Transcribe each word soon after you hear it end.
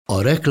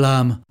A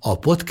reklám a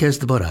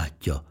podcast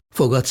barátja.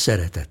 Fogad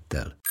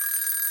szeretettel.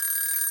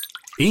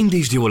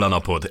 Indítsd jól a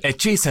napod egy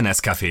csésze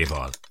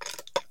Nescaféval.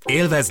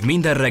 Élvezd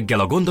minden reggel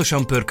a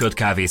gondosan pörkölt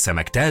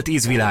kávészemek telt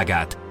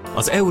ízvilágát,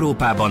 az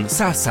Európában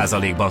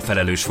 100%-ban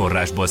felelős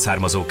forrásból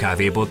származó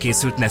kávéból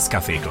készült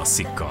Nescafé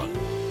klasszikkal.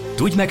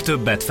 Tudj meg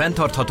többet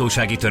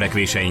fenntarthatósági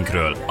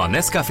törekvéseinkről a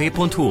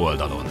nescafé.hu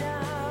oldalon.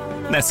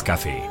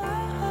 Nescafé.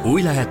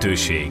 Új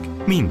lehetőség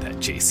minden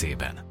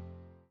csészében.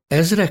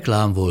 Ez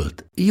reklám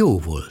volt, jó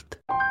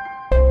volt.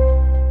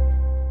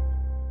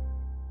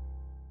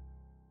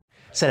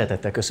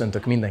 Szeretettel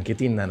köszöntök mindenkit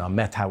innen a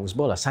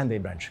Madhouse-ból, a Sunday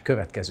Brunch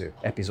következő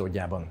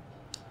epizódjában.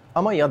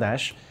 A mai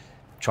adás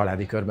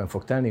családi körben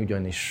fog telni,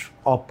 ugyanis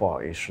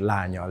apa és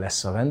lánya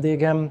lesz a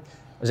vendégem.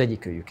 Az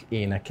egyikőjük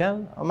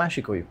énekel, a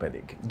másikőjük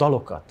pedig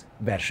dalokat,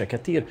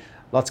 verseket ír.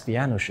 Lackfi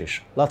János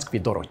és Lackfi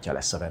Dorottya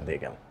lesz a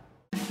vendégem.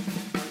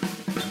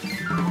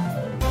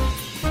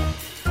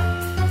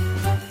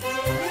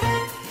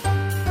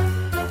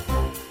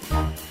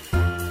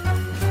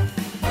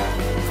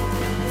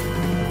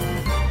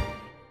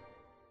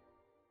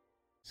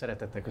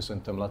 Szeretettel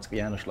köszöntöm Lackfi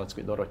János,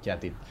 Lackfi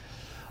Dorottyát itt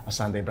a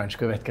Sunday Brunch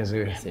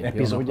következő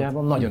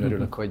epizódjában. Nagyon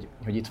örülök, hogy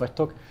itt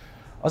vagytok.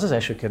 Az az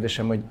első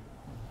kérdésem, hogy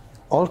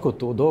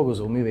alkotó,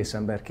 dolgozó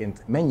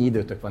művészemberként mennyi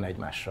időtök van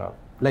egymással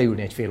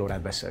leülni egy fél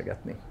órát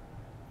beszélgetni?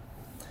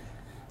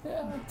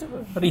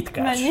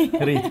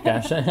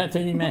 Ritkás. Hát,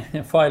 hogy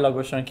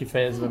fajlagosan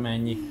kifejezve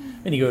mennyi.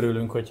 Mindig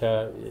örülünk,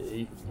 hogyha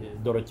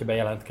Dorottya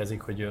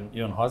bejelentkezik, hogy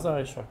jön haza,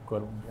 és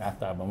akkor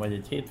általában vagy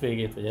egy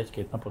hétvégét, vagy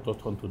egy-két napot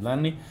otthon tud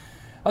lenni.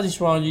 Az is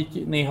van, hogy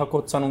így néha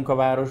koccanunk a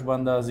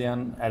városban, de az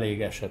ilyen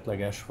elég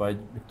esetleges, vagy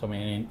mit tudom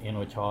én,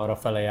 hogyha arra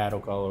fele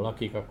járok, ahol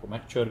lakik, akkor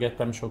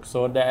megcsörgettem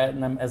sokszor, de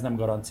ez nem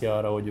garancia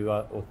arra, hogy ő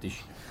ott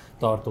is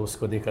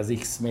tartózkodik az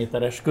X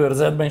méteres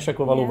körzetben, és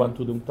akkor valóban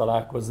tudunk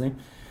találkozni.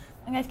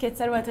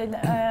 Egy-kétszer volt, hogy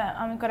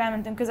amikor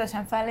elmentünk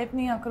közösen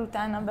fellépni, akkor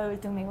utána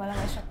beültünk még valami,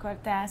 és akkor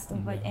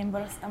teáztunk, vagy én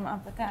boroztam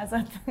a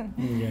tázat.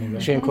 Igen.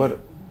 És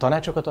ilyenkor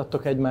tanácsokat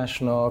adtok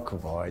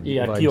egymásnak, vagy...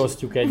 Igen,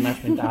 kiosztjuk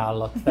egymást, mint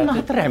állat. Na,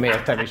 hát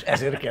reméltem is,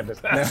 ezért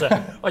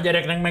kérdeztem. A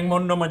gyereknek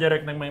megmondom, a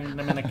gyereknek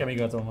meg nekem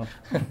igazom van.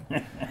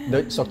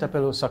 De szoktál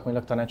például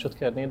szakmailag tanácsot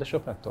kérni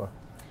édesapától?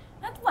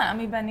 Hát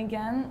valamiben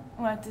igen,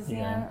 volt ez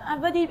ilyen,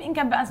 vagy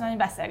inkább az van, hogy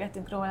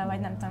beszélgetünk róla, vagy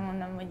nem tudom,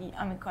 mondom, hogy így,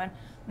 amikor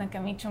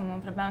nekem így csomó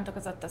problémát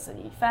okozott az,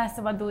 hogy így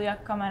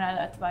felszabaduljak kamera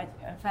előtt, vagy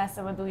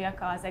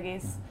felszabaduljak az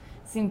egész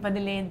színpadi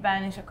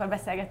létben, és akkor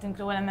beszélgetünk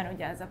róla, mert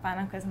ugye az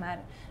apának ez már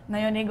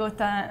nagyon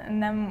régóta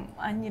nem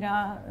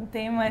annyira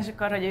téma, és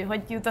akkor,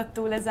 hogy jutott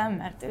túl ezen,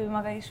 mert ő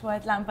maga is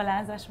volt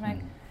lámpalázas,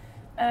 meg...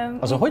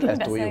 Azon hogy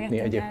lehet túljutni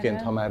egyébként,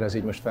 erről, ha már ez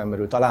így most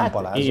felmerült, a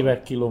lámpalázó? Hát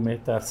évek,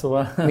 kilométer,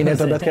 szóval... Minél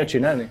többet kell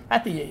csinálni?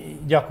 Hát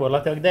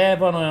gyakorlatilag, de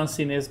van olyan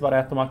színész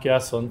barátom, aki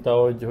azt mondta,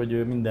 hogy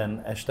ő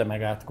minden este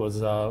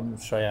megátkozza a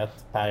saját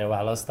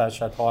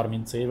pályaválasztását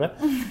 30 éve.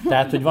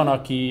 Tehát, hogy van,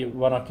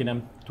 aki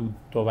nem tud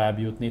tovább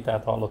jutni,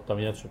 tehát hallottam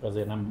ilyet, csak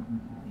azért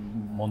nem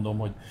mondom,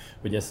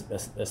 hogy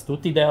ez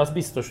tuti, de az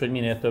biztos, hogy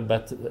minél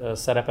többet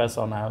szerepelsz,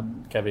 annál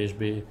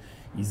kevésbé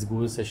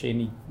izgulsz, és én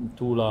így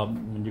túl a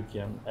mondjuk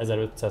ilyen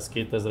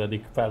 1500-2000.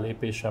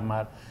 Fellépésen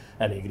már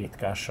elég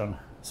ritkásan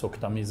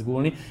szoktam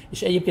izgulni.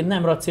 És egyébként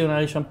nem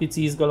racionálisan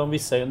pici izgalom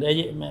visszajön, de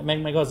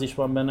meg az is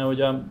van benne,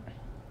 hogy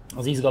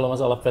az izgalom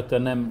az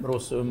alapvetően nem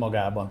rossz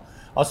önmagában.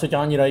 Az, hogyha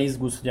annyira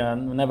izgulsz, hogy a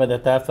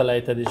nevedet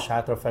elfelejted és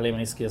hátrafelé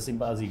mész ki a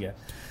színbe, az igen.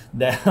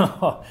 De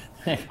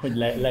hogy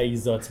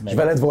leizzadsz meg. És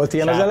veled volt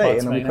ilyen az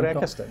elején, meg, amikor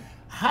elkezdted?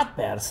 Hát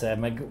persze,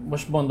 meg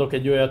most mondok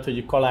egy olyat,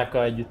 hogy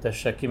Kaláka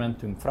együttessel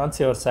kimentünk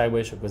Franciaországba,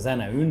 és akkor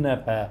zene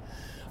ünnepe,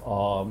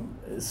 a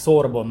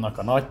Sorbonnak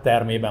a nagy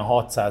termében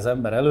 600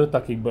 ember előtt,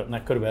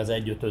 akiknek körülbelül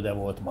az 1/5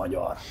 volt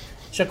magyar.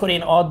 És akkor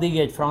én addig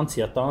egy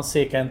francia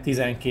tanszéken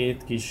 12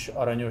 kis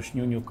aranyos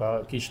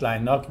nyunyuka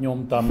kislánynak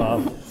nyomtam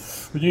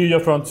hogy így a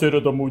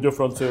franciárod, amúgy a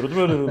franciárod,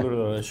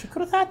 és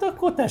akkor hát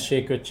akkor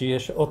tessék öcsi,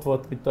 és ott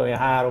volt mint olyan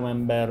 3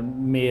 ember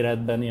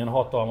méretben, ilyen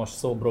hatalmas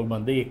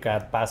szobrokban,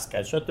 Descartes,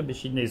 Pascal, stb.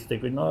 És így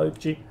nézték, hogy na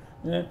öcsi,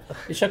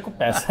 és akkor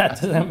persze hát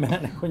az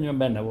embernek hogy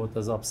benne volt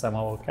az abszám,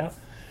 ahol kell.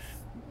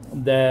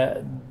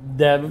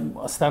 De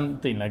aztán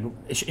tényleg,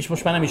 és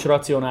most már nem is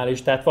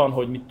racionális, tehát van,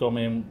 hogy mit tudom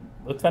én,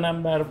 50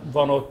 ember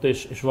van ott,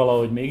 és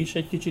valahogy mégis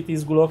egy kicsit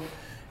izgulok,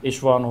 és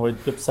van, hogy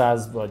több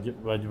száz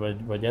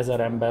vagy 1000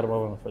 ember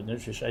van,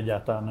 és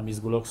egyáltalán nem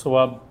izgulok,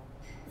 szóval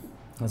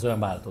ez olyan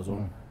változó.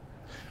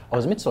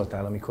 Az mit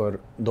szóltál, amikor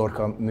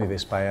Dorka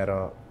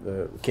művészpályára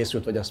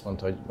készült, vagy azt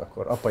mondta, hogy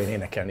akkor apa, én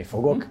énekelni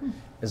fogok?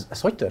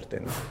 Ez hogy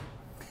történt?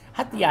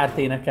 Hát járt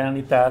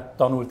énekelni, tehát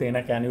tanult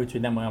énekelni,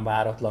 úgyhogy nem olyan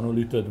váratlanul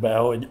ütött be,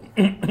 hogy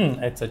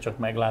egyszer csak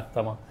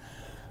megláttam a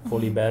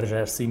Foli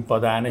Berzser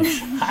színpadán, és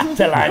hát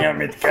te lányom,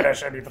 mit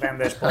keresed itt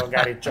rendes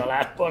polgári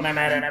családból, nem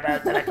erre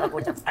neveltelek,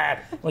 akkor csak fel,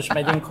 most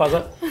megyünk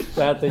haza.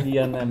 Tehát, hogy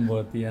ilyen nem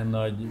volt ilyen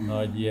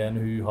nagy ilyen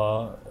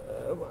hűha.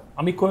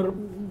 Amikor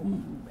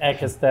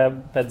elkezdte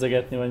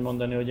pedzegetni, vagy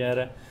mondani, hogy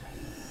erre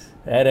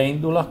erre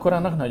indul, akkor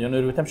annak nagyon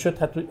örültem. Sőt,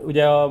 hát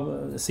ugye a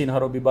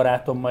színharobi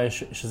barátommal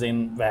és az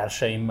én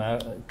verseimmel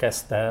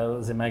kezdte,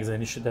 az én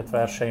megzenésített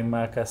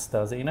verseimmel kezdte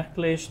az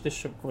éneklést,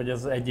 és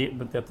vagy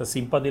tehát a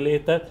színpadi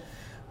létet.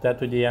 Tehát,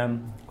 hogy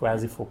ilyen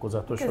kvázi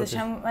fokozatos.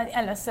 Közösen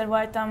először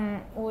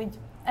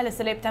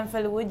léptem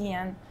fel úgy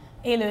ilyen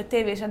élő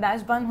tévés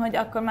adásban, hogy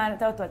akkor már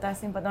te ott voltál a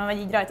színpadon, vagy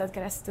így rajtad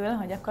keresztül,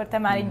 hogy akkor te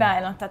már így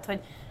beállítottad, hogy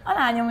a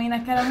lányom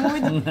énekel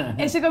amúgy,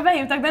 és akkor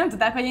behívtak, de nem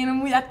tudták, hogy én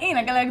amúgy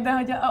énekelek, de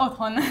hogy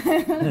otthon.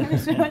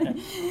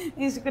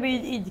 és akkor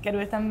így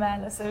kerültem be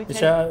először. Úgyhogy...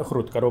 És a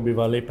Hrutka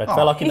Robival lépett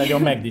fel, aki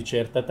nagyon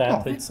megdicsérte,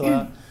 tehát hogy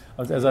szóval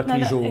ez a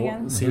Krizsó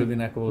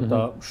Szilvinek volt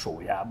a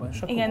show-jában.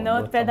 Igen, de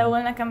ott például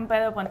nekem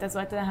pont ez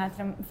volt, hogy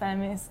hátra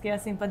felmész ki a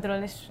színpadról,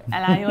 és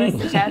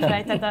elájulsz, és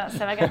elfelejted a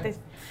szöveget.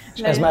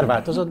 És ez már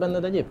változott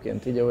benned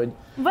egyébként? Így, ahogy...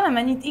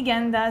 Valamennyit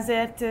igen, de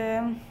azért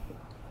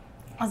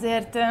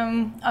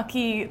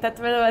tehát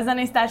például a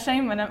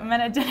zenésztársaim, a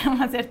menedzserem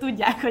azért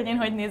tudják, hogy én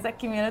hogy nézek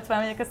ki, mielőtt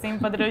felmegyek a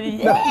színpadra, hogy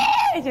így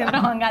és én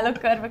rohangálok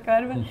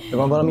körbe-körbe. De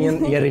van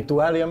valamilyen ilyen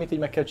rituálé, amit így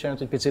meg kell csinálni,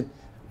 hogy picit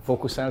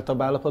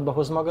fókuszáltabb állapotba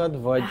hoz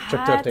magad, vagy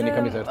csak történik,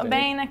 ami történik? A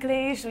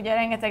beéneklés, ugye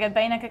rengeteget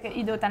beénekelek,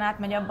 idő után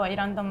átmegy abba, hogy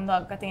random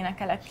dolgokat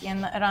énekelek,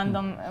 ilyen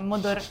random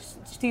modor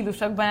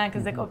stílusokban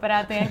elkezdek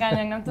operát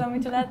énekelni, nem tudom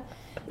micsodát.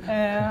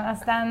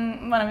 Aztán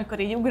van, amikor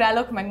így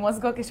ugrálok, meg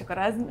mozgok, és akkor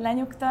az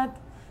lenyugtat.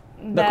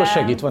 De akkor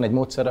segít, van egy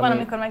módszer, Van,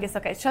 amikor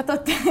megiszok egy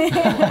satot,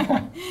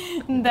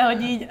 de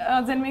hogy így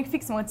azért még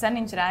fix módszer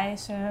nincs rá,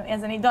 és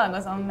ezen így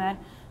dolgozom, mert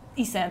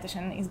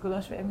iszonyatosan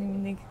izgulós vagyok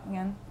mindig,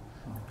 igen.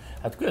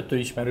 Hát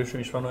költőismerősöm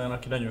is van olyan,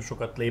 aki nagyon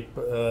sokat lép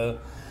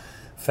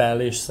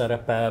fel és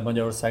szerepel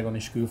Magyarországon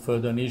is,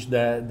 külföldön is,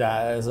 de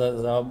ez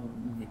a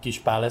kis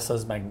pálesz,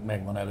 az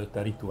megvan előtte,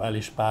 a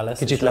rituális pálesz.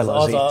 Kicsit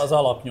lelazít. Az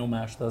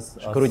alapnyomást, az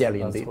akkor úgy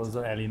elindít.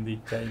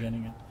 Elindítja,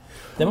 igen.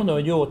 De mondom,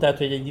 hogy jó, tehát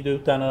hogy egy idő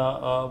után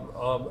a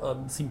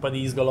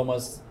színpadi izgalom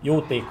az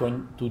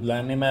jótékony tud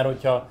lenni, mert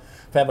hogyha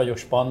fel vagyok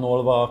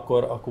spannolva,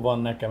 akkor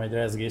van nekem egy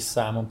rezgés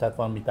számom, tehát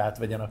van mit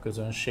átvegyen a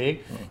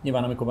közönség.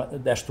 Nyilván amikor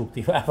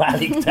destruktívá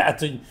válik, tehát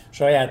hogy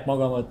saját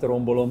magamat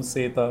rombolom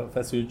szét a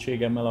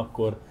feszültségemmel,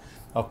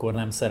 akkor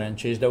nem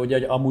szerencsés. De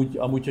ugye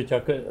amúgy hogyha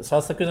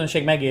azt a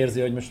közönség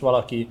megérzi, hogy most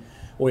valaki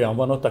olyan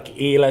van ott, aki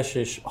éles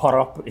és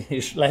harap,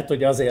 és lehet,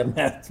 hogy azért,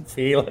 mert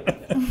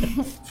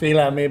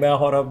félelmében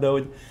harap,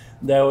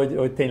 de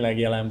hogy tényleg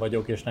jelen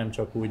vagyok, és nem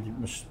csak úgy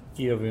most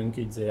kijövünk,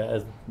 így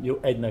ez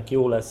egynek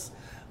jó lesz,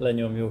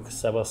 lenyomjuk,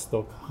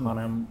 szevasztok,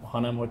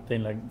 hanem hogy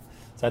tényleg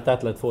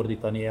át lehet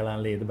fordítani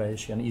jelenlétbe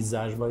és ilyen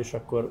izzásba, és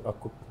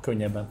akkor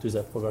könnyebben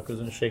tüzet fog a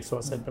közönség.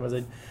 Szóval szerintem ez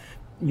egy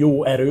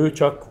jó erő,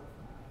 csak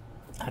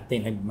hát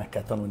tényleg meg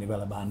kell tanulni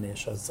vele bánni,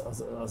 és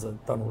az a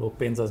tanuló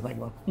pénz az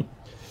megvan.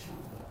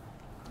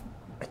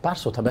 Egy pár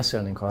szót, ha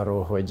beszélnénk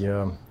arról, hogy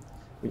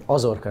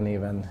Azorka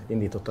néven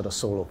indítottad a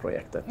szóló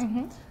projektet.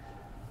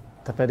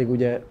 Te pedig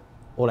ugye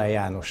Lackfi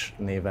János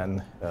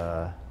néven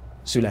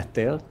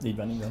születtél. Így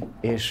van, igen.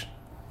 És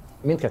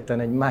mindketten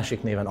egy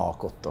másik néven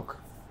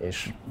alkottok,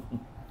 és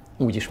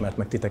úgy ismert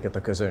meg titeket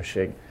a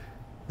közönség.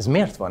 Ez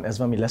miért van? Ez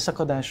valami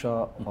leszakadás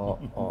a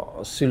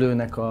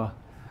szülőnek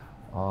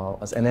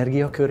az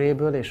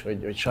energiaköréből, és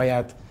hogy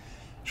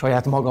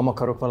saját magam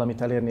akarok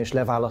valamit elérni, és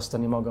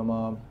leválasztani magam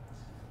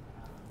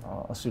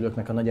a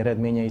szülőknek a nagy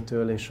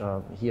eredményeitől és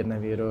a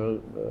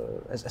hírnevéről.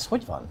 Ez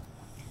hogy van?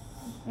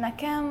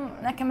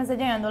 Nekem ez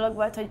egy olyan dolog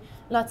volt, hogy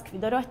Lackfi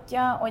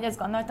Dorottya, hogy azt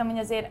gondoltam, hogy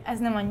azért ez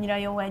nem annyira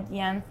jó egy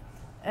ilyen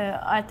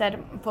alter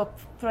pop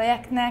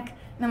projektnek,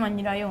 nem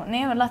annyira jó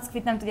név. A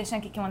Lackfit nem tudja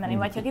senki kimondani,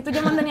 vagy ha ki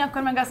tudja mondani,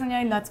 akkor meg azt mondja,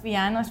 hogy Lackfi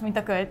János, mint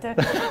a költő.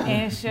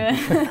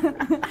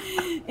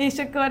 és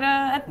akkor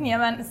hát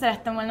nyilván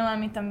szerettem volna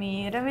valamit,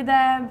 ami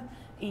rövidebb,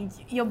 így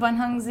jobban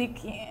hangzik,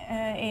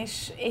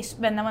 és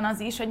benne van az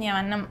is, hogy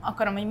nyilván nem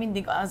akarom, hogy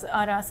mindig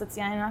arra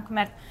asszociáljanak,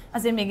 mert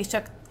azért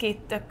mégiscsak két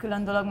tök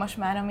külön dolog most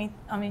már,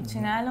 amit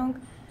csinálunk.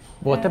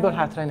 Volt ebből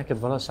hátrány neked,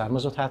 valahogy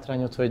származott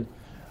hátrányod, hogy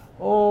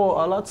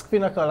a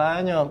Lackfinak a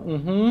lánya?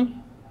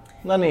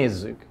 Na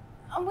nézzük.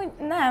 Amúgy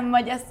nem,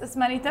 vagy ezt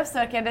már itt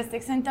többször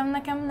kérdezték, szerintem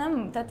nekem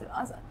nem, tehát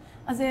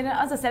azért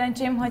az a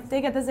szerencsém, hogy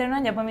téged azért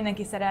nagyjából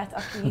mindenki szeret,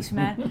 aki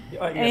ismer.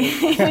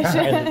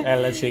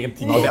 Ellenségem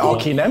de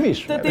aki nem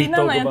is? Tehát én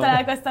nem nagyon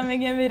találkoztam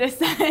még ilyen véres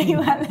szájú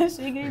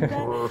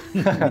ellenségeivel.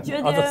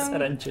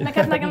 Úgyhogy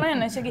nekem nagyon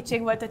nagy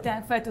segítség volt, hogy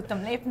fel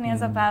tudtam lépni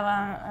az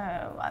apával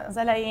az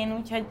elején,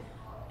 úgyhogy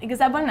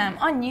igazából nem.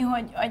 Annyi,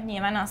 hogy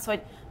nyilván az,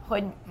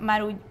 hogy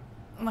már úgy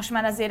most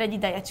már azért egy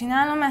ideje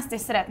csinálom ezt, és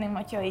szeretném,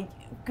 hogyha így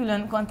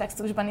külön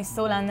kontextusban is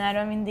szó lenne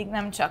erről mindig,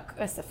 nem csak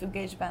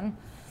összefüggésben.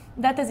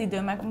 De hát ez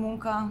idő meg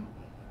munka,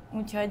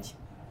 úgyhogy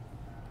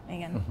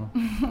igen.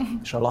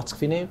 És a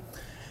Lackfi név?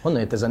 Honnan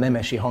jött ez a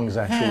nemesi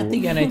hangzású? Hát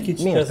igen, egy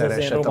kicsit ez az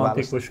én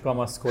romantikus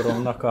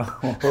kamaszkoromnak a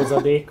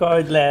hozadéka,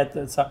 hogy lehet,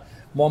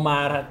 ma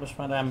már, hát most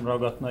már nem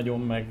ragadt nagyon,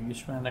 meg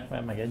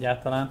ismernek, meg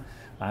egyáltalán.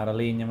 Már a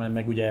lényem,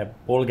 meg ugye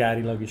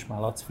polgárilag is már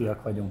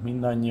Lackfiak vagyunk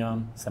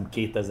mindannyian, hiszem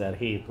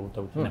 2007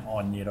 óta, úgyhogy nem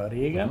annyira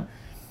régen.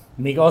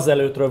 Még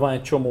azelőttről van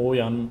egy csomó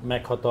olyan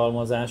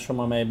meghatalmazásom,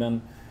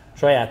 amelyben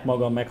saját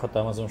magam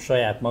meghatalmazom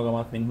saját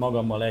magamat, mint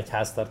magammal egy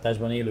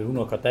háztartásban élő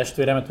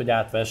unokatestvéremet, hogy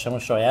átvessem a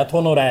saját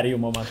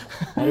honoráriumomat.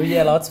 Mert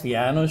ugye Lackfi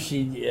János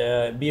így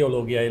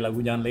biológiailag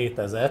ugyan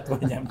létezett,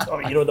 vagy nem tudom,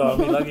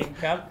 irodalmilag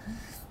inkább,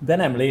 de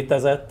nem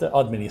létezett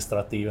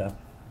adminisztratíven.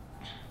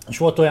 És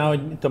volt olyan,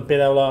 hogy tudom,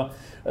 például a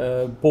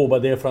Póba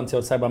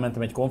Dél-Franciaországban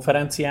mentem egy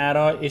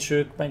konferenciára, és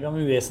ők meg a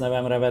művész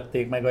nevemre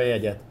vették meg a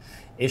jegyet.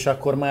 És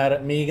akkor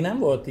már még nem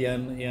volt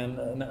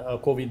ilyen a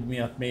Covid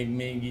miatt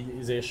még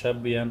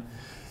ízésebb, ilyen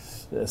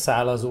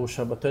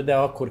szálazósabb, de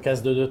akkor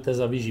kezdődött ez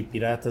a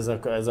vizsipirát,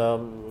 ez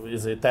a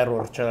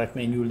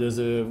terrorcselekmény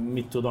üldöző,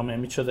 mit tudom én,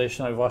 micsoda, és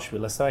nagy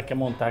vasvilla szavekkel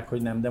mondták,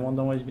 hogy nem, de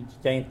mondom, hogy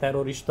ha én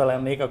terrorista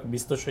lennék, akkor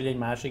biztos, hogy egy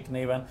másik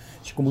néven,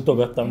 és akkor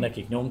mutogattam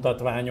nekik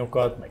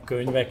nyomtatványokat, meg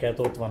könyveket,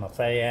 ott van a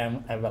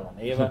fejem, ezzel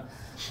a néven,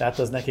 tehát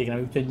az nekik nem,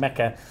 úgyhogy meg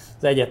kell.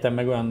 Az egyetem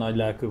meg olyan nagy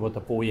lelkű volt, a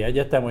Pói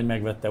Egyetem, hogy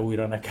megvette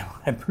újra nekem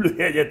a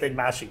repülőjegyet egy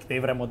másik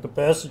névre, mondta,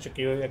 persze, csak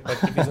jöjjek, majd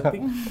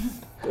kifizetik.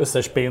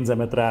 Összes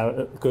pénzemet rá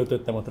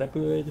költöttem ott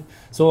repülőjegyre.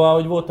 Szóval,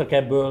 hogy voltak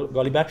ebből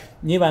galibák.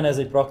 Nyilván ez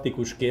egy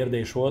praktikus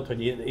kérdés volt,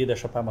 hogy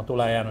édesapámat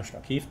Olá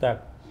Jánosnak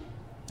hívták,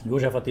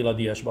 József Attila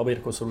díjas,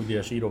 Babérkoszorú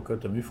díjas, író,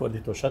 költő,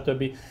 műfordító,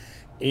 stb.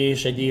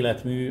 És egy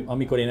életmű,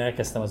 amikor én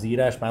elkezdtem az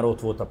írást, már ott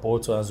volt a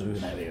polcon az ő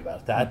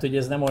nevével. Tehát, hogy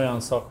ez nem olyan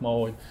szakma,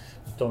 hogy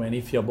tudom én,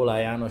 ifjabb Olá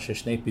János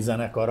és népi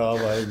zenekara,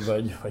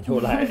 vagy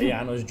Olá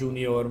János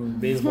junior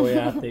baseball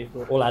játék,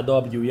 Olá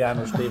W.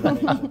 János téven,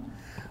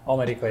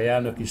 amerikai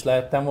elnök is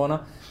lehettem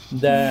volna.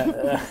 De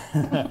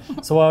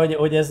szóval,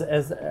 hogy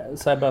ez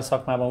ebben a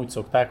szakmában úgy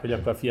szokták, hogy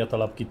akkor a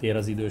fiatalabb kitér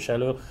az idős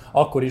elől.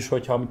 Akkor is,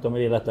 hogyha mit tudom,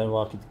 véletlenül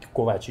valakit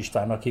Kovács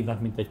Istvánnak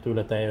hívnak, mint egy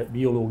tőle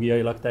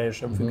biológiailag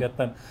teljesen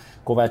független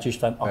Kovács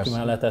István, aki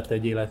már letett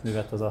egy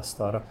életművet az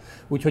asztalra.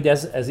 Úgyhogy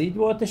ez így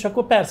volt, és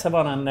akkor persze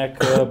van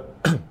ennek,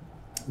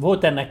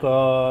 volt ennek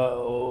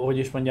hogy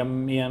is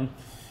mondjam, ilyen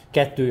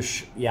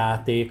kettős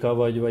játéka,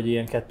 vagy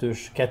ilyen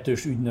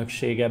kettős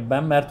ügynökség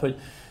ebben, mert hogy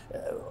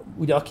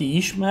ugye aki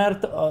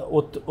ismert,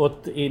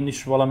 ott én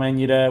is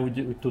valamennyire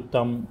úgy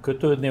tudtam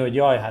kötődni, hogy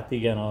jaj, hát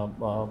igen,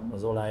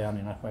 az Olá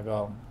Janinak meg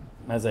a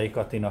Mezei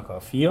Katinak a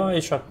fia,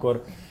 és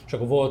akkor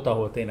volt,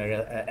 ahol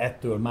tényleg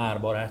ettől már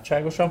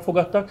barátságosan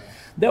fogadtak,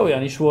 de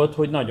olyan is volt,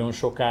 hogy nagyon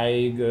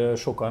sokáig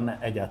sokan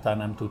egyáltalán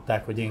nem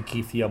tudták, hogy én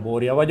ki fia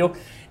Borja vagyok,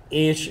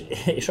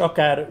 és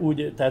akár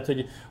úgy, tehát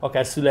hogy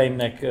akár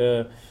szüleimnek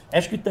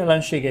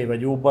esküdtelenségei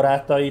vagy jó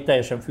barátai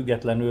teljesen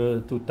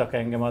függetlenül tudtak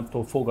engem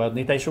attól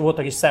fogadni, és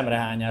voltak is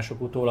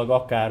szemrehányások utólag,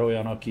 akár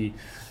olyan, aki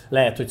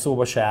lehet, hogy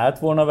szóba se állt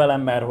volna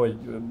velem, mert hogy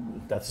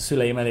tehát a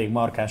szüleim elég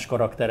markáns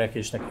karakterek,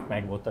 és nekik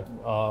megvoltak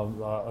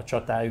a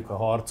csatájuk, a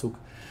harcuk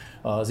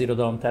az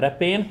irodalom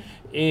terepén,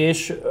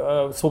 és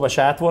szóba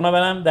se állt volna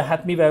velem, de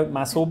hát mivel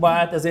már szóba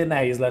állt, ezért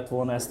nehéz lett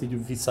volna ezt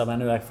így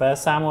visszamenőleg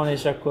felszámolni,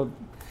 és akkor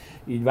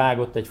így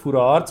vágott egy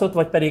fura arcot,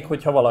 vagy pedig,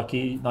 hogyha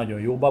valaki nagyon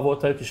jóba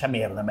volt velük, és hát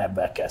miért nem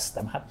ebben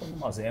kezdtem? Hát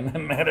azért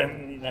nem, mert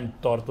nem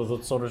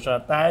tartozott szorosan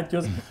a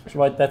tárgyhoz, és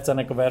vagy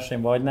tetszenek a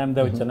verseny, vagy nem,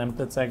 de hogyha nem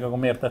tetszenek, akkor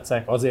miért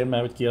tetszenek? Azért,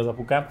 mert hogy ki az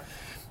apukám.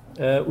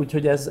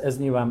 Úgyhogy ez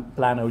nyilván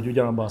pláne, hogy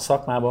ugyanabban a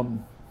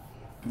szakmában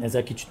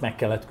ezzel kicsit meg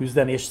kellett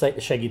küzdeni, és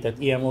segített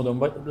ilyen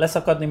módon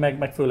leszakadni,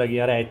 meg főleg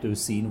ilyen rejtő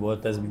szín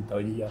volt ez, mint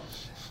ahogy így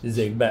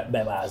ezek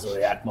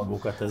bevázolják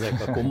magukat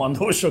ezek a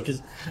kommandósok.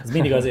 Ez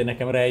mindig azért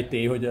nekem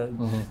rejtély, hogy a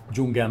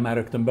dzsungel már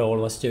rögtön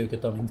beolvasztja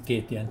őket, amint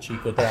két ilyen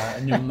csíkot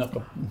rányomnak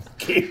a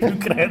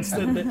képükre.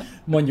 De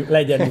mondjuk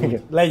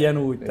legyen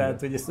úgy, tehát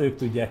hogy ezt ők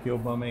tudják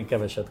jobban, mert én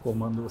keveset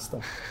kommandóztam.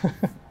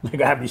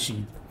 Legalábbis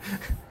így.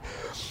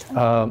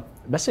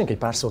 Beszéljünk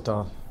egy pár szót,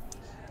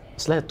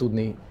 azt lehet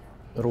tudni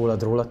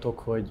rólatok,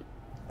 hogy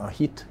a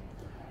hit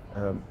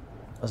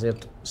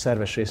azért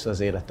szerves része az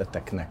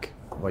életeteknek,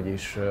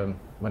 vagyis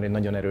van egy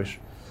nagyon erős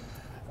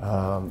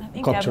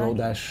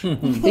kapcsolódás.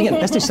 Igen,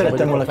 ezt is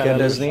szerettem volna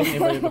kérdezni.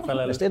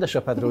 Ezt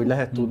édesapádról úgy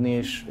lehet tudni,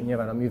 és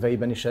nyilván a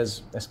műveiben is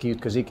ez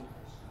kiütközik.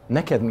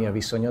 Neked mi a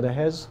viszonyod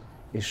ehhez,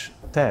 és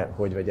te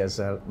hogy vagy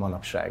ezzel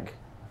manapság?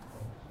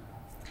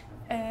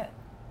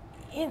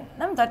 Én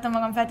nem tartom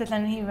magam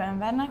feltétlenül hívő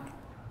embernek.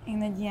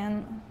 Én egy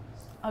ilyen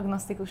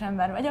agnosztikus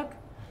ember vagyok.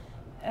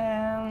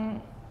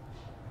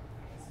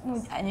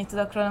 Úgy ennyit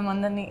tudok róla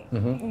mondani.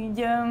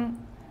 Így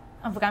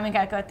apukám még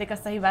elkövették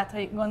azt a hibát,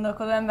 hogy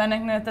gondolkodó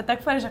embernek nőttetek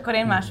fel, és akkor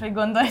én máshogy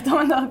gondoltam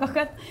a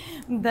dolgokat.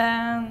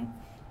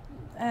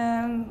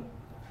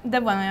 De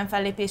van olyan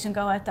fellépésünk,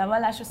 ahol te a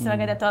vallásos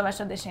szövegedet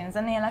olvasod, és én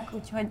zenélek,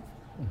 úgyhogy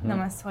nem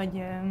az,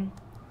 hogy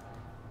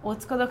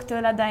óckodok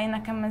tőle, de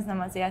nekem ez nem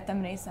az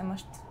életem része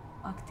most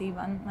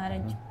aktívan, már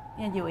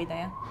egy jó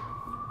ideje.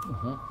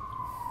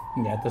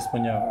 Igen, hát ezt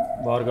mondja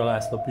Varga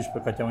László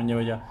püspök atya, mondja,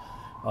 hogy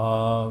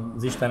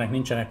az Istennek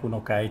nincsenek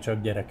unokái,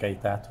 csak gyerekei,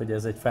 tehát hogy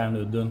ez egy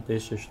felnőtt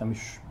döntés, és nem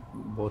is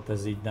volt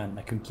ez így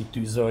nekünk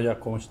kitűzve, hogy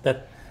akkor most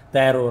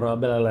terrorral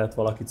bele lehet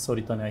valakit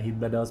szorítani a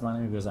hitbe, de az már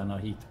nem igazán a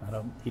hit, mert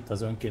a hit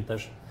az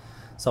önkéntes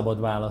szabad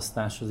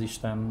választás, az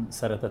Isten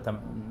szeretete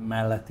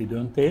melletti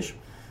döntés.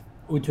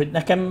 Úgyhogy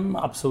nekem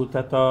abszolút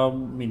tehát a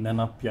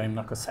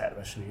mindennapjaimnak a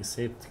szerves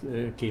részét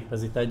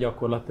képezi, tehát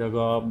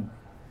gyakorlatilag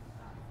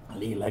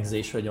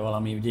lélegzés, vagy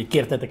valami, ugye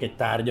kértetek egy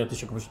tárgyat,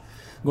 és akkor most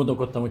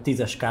gondolkodtam, hogy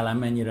 10-es skálán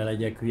mennyire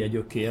legyek hülye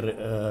gyökér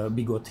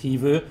bigott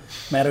hívő,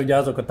 mert ugye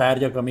azok a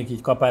tárgyak, amik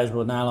így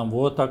kapásból nálam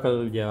voltak,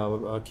 ugye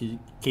a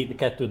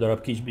 2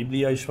 darab kis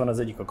biblia is van, az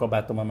egyik a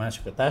kabátom, a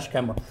másik a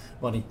táskámban,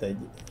 van itt egy,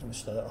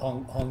 most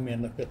a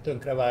hangmérnököt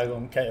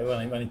tönkrevágom,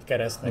 van itt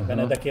kereszt, meg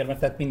benedekérmek,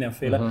 tehát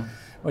mindenféle,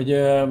 hogy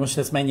most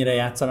ezt mennyire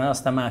játszanám,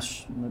 aztán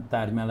más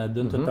tárgy mellett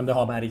döntöttem, de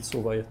ha már így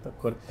szóval jött,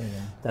 akkor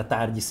tehát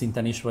tárgyi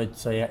szinten is, vagy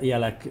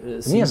jelek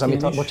szintén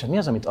is. Mi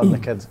az, amit ad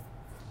neked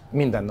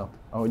minden nap,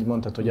 ahogy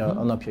mondtad, hogy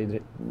a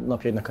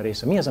napjaidnak a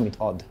része. Mi az, amit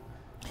ad?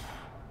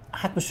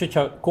 Hát most,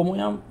 hogyha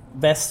komolyan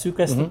vesszük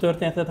ezt a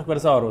történetet, akkor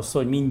ez arról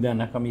szól, hogy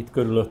mindennek, amit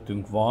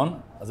körülöttünk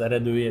van, az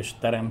eredője és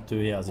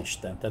teremtője az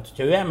Isten. Tehát,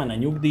 hogyha ő elmenne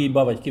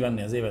nyugdíjba, vagy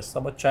kivenni az éves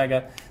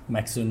szabadságát,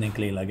 megszűnnénk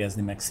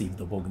lélegezni, meg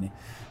szívdobogni.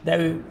 De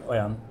ő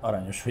olyan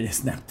aranyos, hogy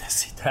ezt nem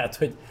teszi. Tehát,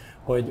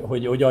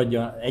 hogy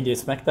adja,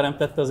 egyrészt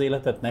megteremtette az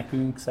életet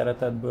nekünk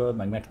szeretetből,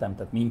 meg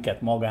megteremtett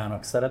minket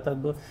magának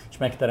szeretetből, és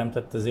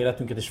megteremtette az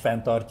életünket, és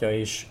fenntartja,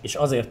 és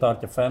azért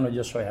tartja fenn, hogy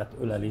a saját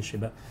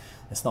ölelésébe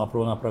ezt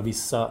napról napra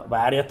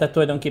visszavárja. Tehát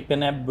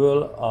tulajdonképpen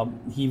ebből a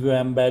hívő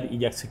ember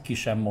igyekszik ki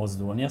sem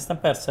mozdulni. Aztán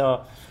persze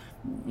a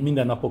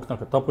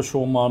mindennapoknak a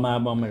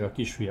taposómalmában, meg a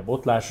kis hülye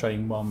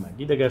botlásainkban, meg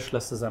ideges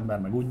lesz az ember,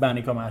 meg úgy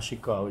bánik a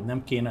másikkal, hogy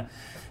nem kéne,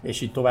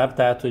 és így tovább.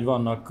 Tehát, hogy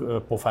vannak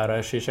pofára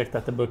esések,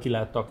 tehát ebből ki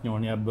lehet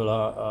taknyolni ebből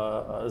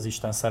az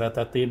Isten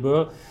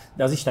szeretetéből.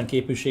 De az Isten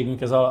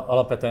képűségünk ez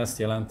alapvetően ezt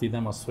jelenti,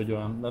 nem az, hogy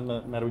olyan,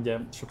 mert ugye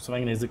sokszor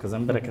megnézzük az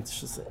embereket,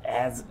 és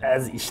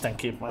ez Isten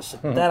kép, most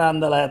terem,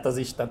 de lehet az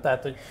Isten.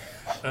 Tehát, hogy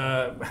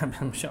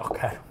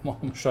akár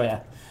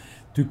saját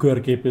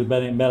tükörképét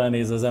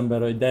belenéz az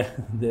ember, hogy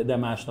de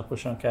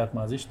másnaposan kelt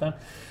ma az Isten.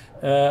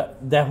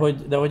 De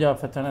hogy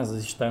alapvetően ez az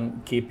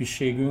Isten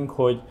képiségünk,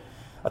 hogy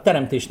a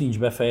teremtés nincs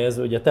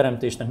befejezve, hogy a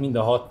teremtésnek mind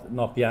a 6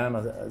 napján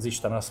az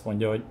Isten azt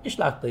mondja, hogy és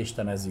látta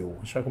Isten, ez jó.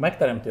 És akkor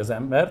megteremti az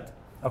embert,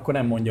 akkor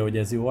nem mondja, hogy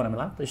ez jó, hanem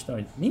látta Isten,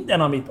 hogy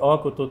minden, amit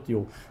alkotott,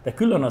 jó. De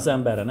külön az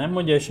emberre nem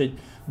mondja, és egy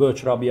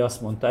bölcs rabbi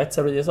azt mondta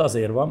egyszer, hogy ez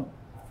azért van,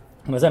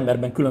 mert az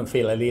emberben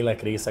különféle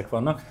lélekrészek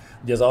vannak,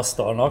 ugye az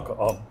asztalnak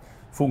a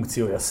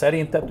funkciója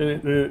szerint, tehát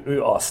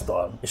ő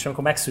asztal. És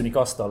amikor megszűnik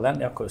asztal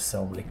lenni, akkor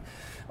összeomlik.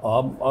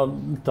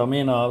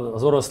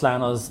 Az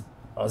oroszlán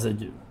az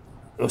egy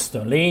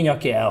ösztön lény,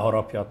 aki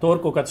elharapja a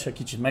torkokat, és egy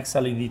kicsit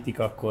megszelídítik,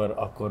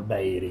 akkor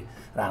beéri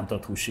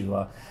rántott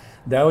húsival.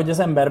 De hogy az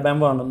emberben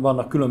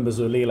vannak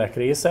különböző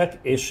lélekrészek,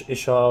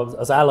 és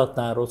az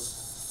állatnál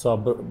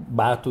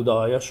rosszabbá tud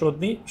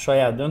aljasodni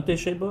saját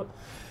döntéséből,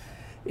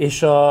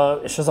 és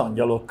az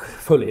angyalok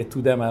fölé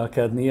tud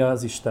emelkedni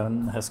az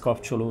Istenhez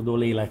kapcsolódó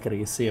lélek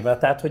részével.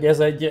 Tehát, hogy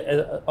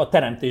a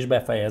teremtés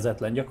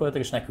befejezetlen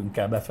gyakorlatilag, és nekünk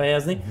kell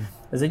befejezni.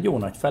 Ez egy jó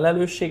nagy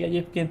felelősség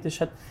egyébként, és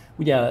hát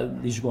ugye el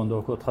is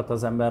gondolkodhat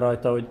az ember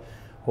rajta,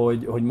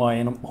 hogy ma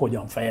én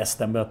hogyan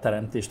fejeztem be a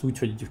teremtést úgy,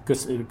 hogy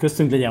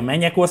köztünk legyen a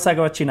mennyek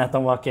országa, vagy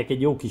csináltam valakinek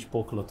egy jó kis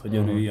poklot, hogy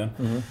örüljön.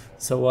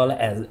 Szóval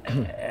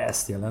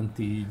ezt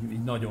jelenti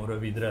így nagyon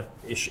rövidre,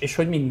 és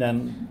hogy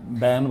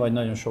mindenben, vagy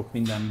nagyon sok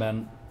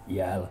mindenben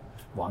jel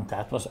van.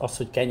 Tehát az,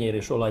 hogy kenyér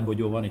és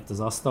olajbogyó van itt az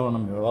asztalon,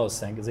 amivel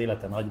valószínűleg az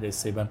élete nagy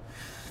részében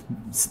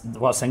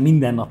valószínűleg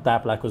minden nap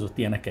táplálkozott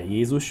ilyenekkel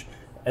Jézus,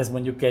 ez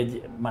mondjuk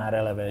már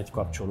eleve egy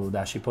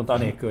kapcsolódási pont,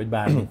 anélkül, hogy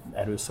bármit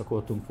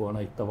erőszakoltunk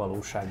volna itt a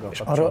valósággal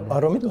kapcsolatban. És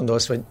arról mit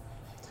gondolsz, hogy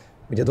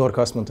ugye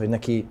Dorka azt mondta, hogy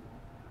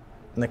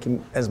neki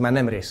ez már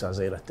nem része az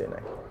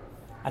életének?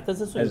 Hát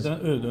ez az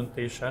ő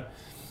döntése.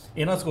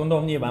 Én azt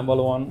gondolom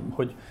nyilvánvalóan,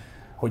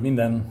 hogy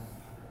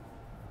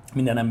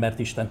minden embert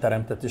Isten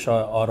teremtett, és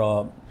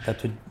arra,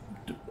 tehát hogy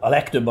a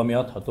legtöbb, ami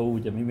adható,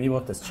 ugye mi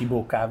volt ez,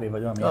 Csibó kávé,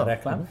 vagy valamilyen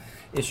reklám,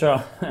 és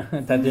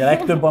tehát a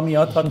legtöbb, ami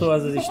adható,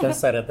 az az Isten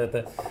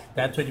szeretete.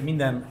 Tehát, hogy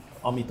minden,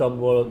 amit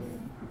abból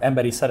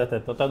emberi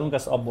szeretetet adunk,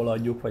 azt abból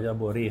adjuk, vagy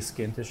abból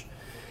részként,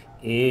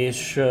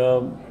 és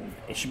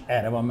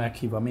erre van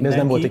meghívva mindenki. De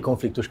ez nem volt egy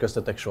konfliktus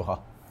köztetek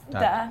soha?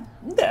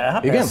 De,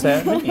 hát igen?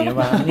 Persze,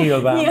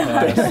 nyilván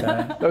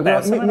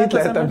persze. Mit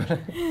lehet ebben?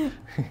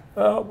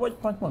 Vagy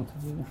mondtad?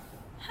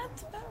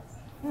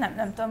 Hát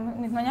nem tudom,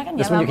 mit mondják.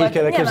 Ezt mondjuk így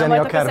kell elképzelni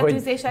akár,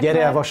 hogy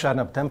gyere el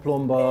vasárnap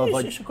templomba,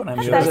 vagy és akkor nem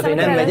között, én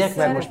nem megyek,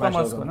 mert most más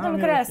dolgom.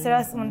 Amikor először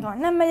azt mondtam, hogy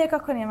nem megyek,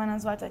 akkor nyilván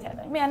az volt, hogy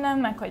miért nem,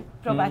 meg hogy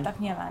próbáltak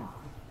nyilván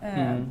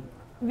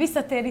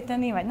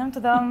visszatéríteni, vagy nem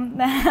tudom,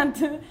 de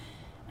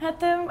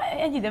hát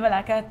egy idővel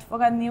el kellett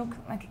fogadniuk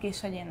nekik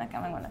is, hogy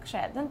nekem meg vannak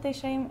saját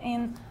döntéseim.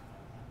 Én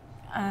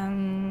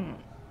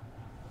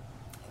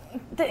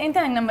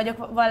tényleg nem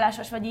vagyok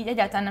vallásos, vagy így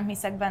egyáltalán nem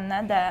hiszek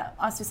benne, de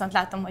azt viszont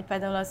látom, hogy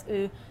például az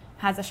ő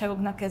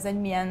házasságoknak ez egy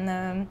milyen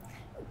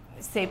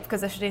szép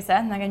közös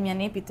része, meg egy milyen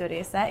építő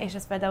része, és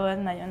ezt például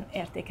nagyon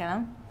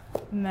értékelem.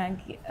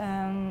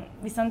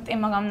 Viszont én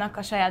magamnak,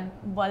 a saját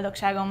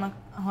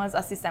boldogságomhoz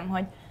azt hiszem,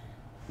 hogy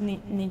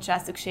nincs rá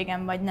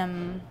szükségem, vagy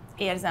nem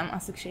érzem a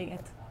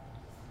szükséget.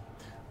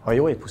 A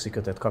Jó éppuszi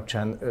kötet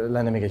kapcsán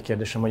lenne még egy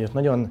kérdésem, hogy ott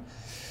nagyon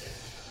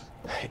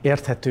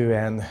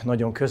érthetően,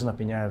 nagyon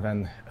köznapi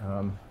nyelven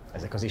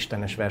ezek az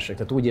istenes versek.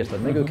 Tehát úgy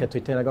írtad meg őket,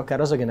 hogy tényleg akár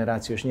az a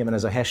generáció, és nyilván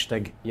ez a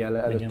hashtag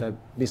jele előtte,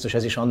 biztos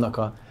ez is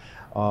annak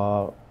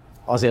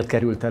azért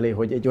került elé,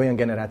 hogy egy olyan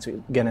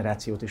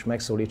generációt is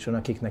megszólítson,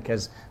 akiknek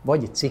ez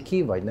vagy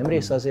ciki, vagy nem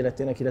része az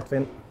életének, illetve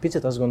én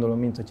picit azt gondolom,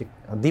 mint hogy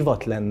a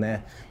divat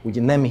lenne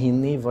úgy nem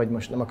hinni, vagy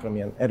most nem akarom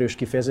ilyen erős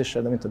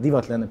kifejezéssel, de mint a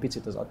divat lenne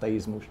picit az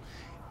ateizmus.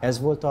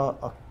 Ez volt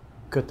a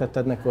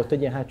kötetednek, volt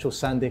egy ilyen hátsó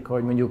szándéka,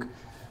 hogy mondjuk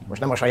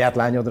most nem a saját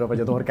lányodra vagy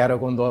a Dorkára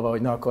gondolva,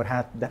 hogy na akkor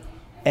hát, de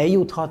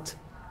eljuthat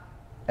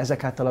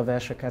ezek által a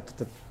versek által,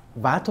 tehát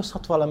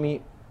változhat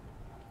valami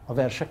a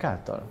versek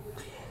által?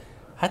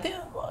 Hát én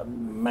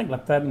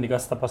meglepően mindig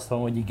azt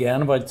tapasztalom, hogy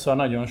igen, vagy szóval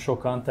nagyon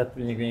sokan, tehát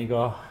még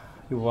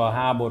a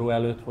háború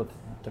előtt volt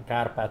a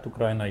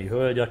kárpát-ukrajnai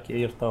hölgy, aki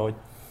írta,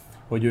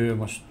 hogy ő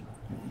most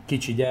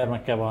kicsi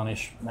gyermeke van,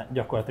 és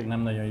gyakorlatilag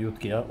nem nagyon jut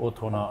ki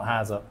otthon a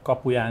háza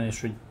kapuján,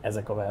 és hogy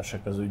ezek a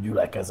versek az ő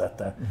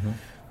gyülekezete.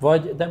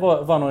 De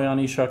van olyan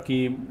is,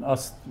 aki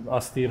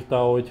azt írta,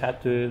 hogy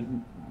hát ő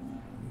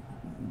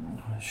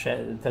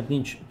tehát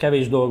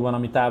kevés dolog van,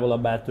 ami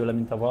távolabb áll tőle,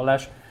 mint a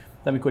vallás,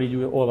 de amikor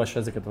így olvassa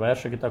ezeket a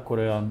verseket, akkor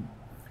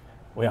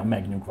olyan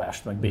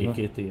megnyugvást, meg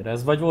békét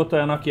érez. Vagy volt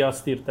olyan, aki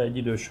azt írta, egy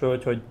idős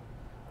hölgy, hogy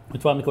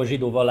valamikor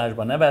zsidó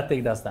vallásban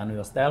nevelték, de aztán ő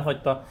azt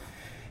elhagyta,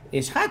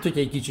 és hát, hogyha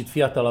egy kicsit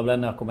fiatalabb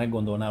lenne, akkor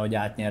meggondolná, hogy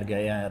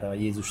átnyergelje erre a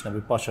Jézus nevű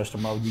pasasra,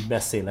 már úgy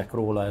beszélek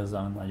róla, ez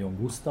a nagyon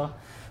guszta.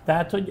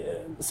 Tehát, hogy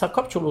a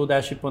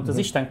kapcsolódási pont, az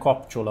Isten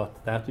kapcsolat.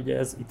 Tehát ugye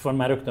itt van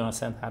már rögtön a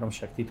Szent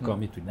Háromság titka,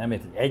 amit úgy nem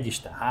ért, hogy egy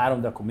Isten,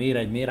 három, de akkor miért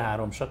egy, miért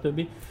három,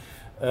 stb.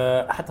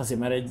 Hát azért,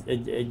 mert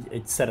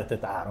egy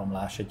szeretet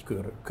áramlás, egy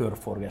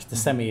körforgás, de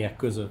személyek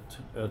között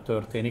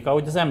történik.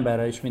 Ahogy az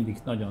emberre is mindig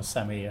nagyon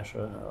személyes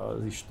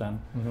az Isten.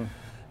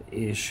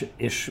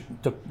 És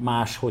tök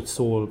más, hogy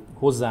szól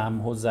hozzám,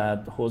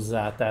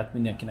 hozzá, tehát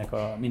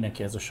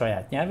mindenkihez a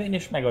saját nyelvén,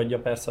 és megadja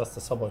persze azt a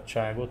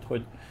szabadságot,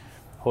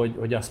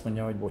 hogy azt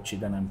mondja, hogy bocsi,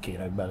 de nem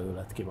kérek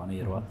belőled, ki van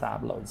írva a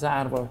tábla, hogy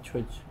zárva,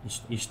 hogy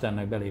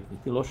Istennek belépni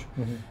tilos.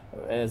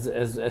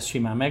 Ez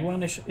simán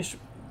megvan, és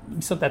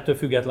viszont ettől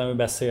függetlenül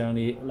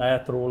beszélni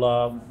lehet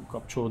róla,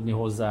 kapcsolódni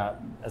hozzá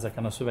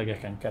ezeken a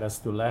szövegeken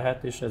keresztül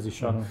lehet, és ez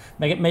is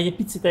meg egy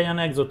picit egy ilyen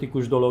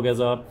egzotikus dolog ez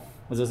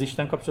az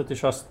Isten kapcsolat,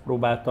 és azt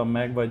próbáltam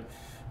meg, vagy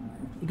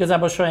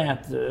igazából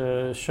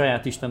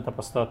saját Isten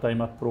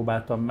tapasztalataimat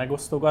próbáltam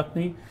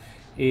megosztogatni,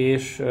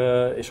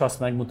 és azt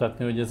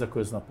megmutatni, hogy ez a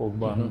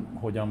köznapokban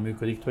hogyan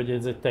működik, hogy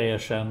ez egy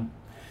teljesen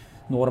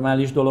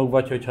normális dolog,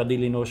 vagy hogyha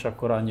dilinós,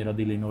 akkor annyira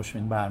dilinós,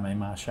 mint bármely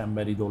más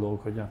emberi dolog,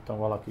 hogy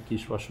valaki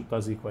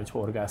kisvasutazik, vagy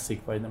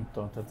horgászik, vagy nem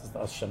tudom, tehát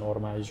az se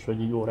normális,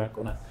 hogy így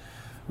órákon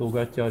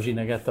lógatja a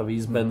zsineget a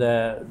vízbe,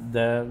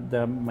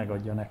 de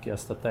megadja neki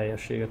ezt a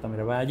teljességet,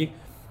 amire vágyik.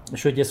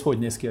 És hogy ez hogy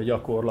néz ki a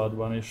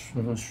gyakorlatban, és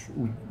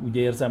úgy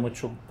érzem, hogy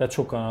tehát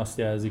sokan azt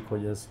jelzik,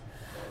 hogy ez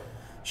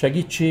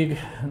segítség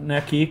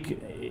nekik,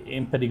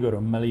 én pedig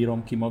örömmel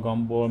írom ki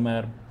magamból,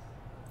 mert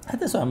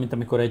hát ez olyan, mint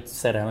amikor egy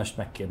szerelmest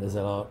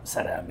megkérdezel a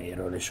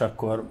szerelméről, és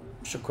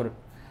akkor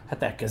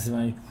hát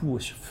elkezdve, hogy hú,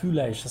 és a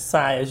füle, és a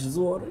szája, és az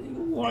orr,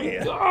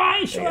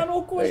 és olyan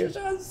okos, és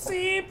olyan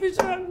szép, és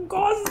olyan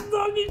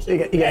gazdag,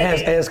 és... Igen,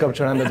 ehhez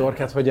kapcsolnám be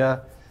Dorkát, hogy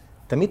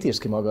te mit írsz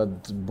ki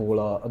magadból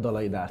a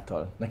dalaid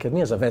által? Neked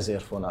mi ez a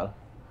vezérfonal?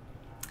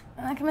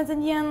 Nekem ez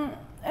egy ilyen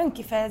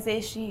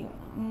önkifejezési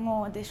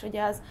mód, és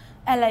ugye az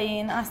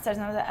elején, azt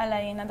érzem az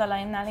elején a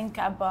dalaimnál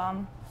inkább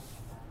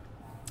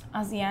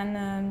az ilyen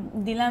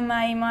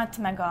dilemmáimat,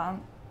 meg a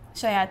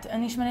saját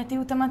önismereti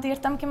utamat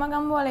írtam ki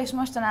magamból, és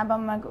mostanában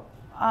meg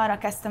arra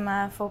kezdtem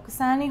el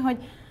fókuszálni,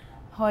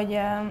 hogy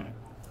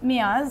mi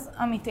az,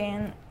 amit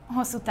én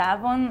hosszú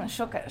távon,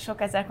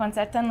 sok ezer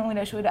koncerten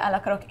újra és újra el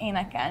akarok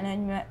énekelni,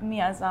 hogy mi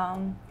az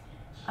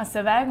a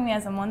szöveg, mi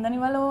az a mondani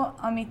való,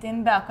 amit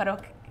én be akarok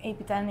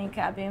építeni,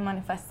 kb.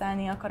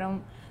 Manifestálni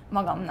akarom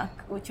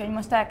magamnak. Úgyhogy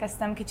most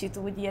elkezdtem kicsit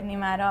úgy írni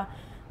már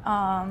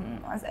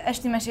az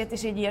esti mesét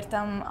is így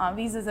írtam, a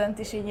vízözönt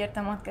is így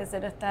írtam, ott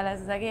kezdődött el ez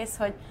az egész,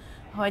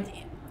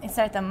 hogy én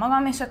szeretem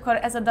magam, és akkor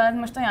ez a dal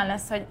most olyan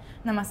lesz, hogy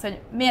nem az,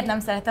 hogy miért nem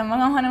szeretem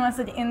magam, hanem az,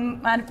 hogy én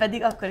már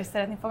pedig akkor is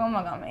szeretni fogom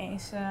magam,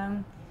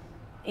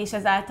 és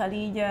ezáltal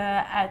így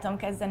el tudom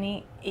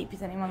kezdeni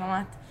építeni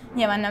magamat.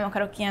 Nyilván nem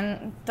akarok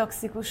ilyen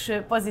toxikus,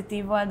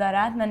 pozitív oldalra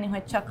átmenni,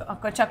 hogy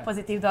akkor csak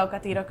pozitív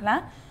dolgokat írok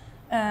le.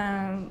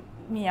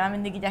 Nyilván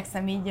mindig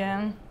igyekszem így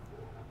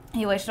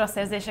jó és rossz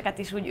érzéseket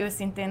is úgy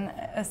őszintén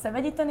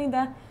összevegyíteni,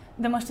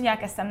 de most így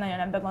elkezdtem nagyon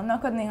ebbe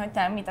gondolkodni, hogy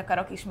talán mit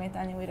akarok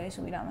ismételni újra és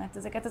újra, mert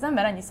ezeket az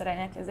ember annyiszor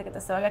elénekli ezeket a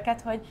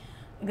szövegeket, hogy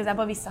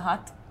igazából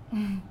visszahat.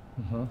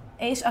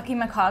 És aki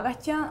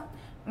meghallgatja,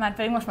 már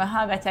pedig most már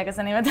hallgatják a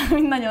zenémet,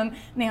 amit nagyon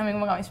néha még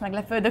magam is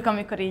meglepődök,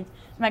 amikor így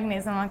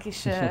megnézem a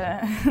kis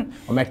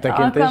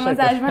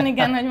alkalmazásban,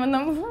 igen, hogy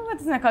mondom, hát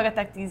ezt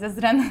meghallgatták 10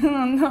 000-en,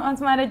 az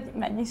már egy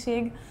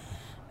mennyiség.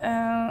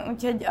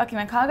 Úgyhogy aki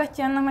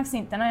meghallgatja, annak meg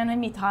szintén olyan, hogy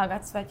mit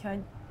hallgatsz, vagy hogy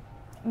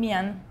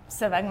milyen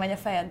szöveg megy a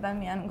fejedben,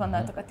 milyen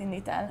gondolatokat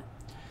indít el.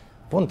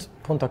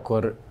 Pont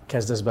akkor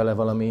kezdesz bele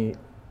valami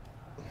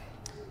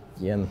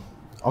ilyen,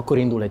 akkor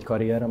indul egy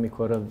karrier,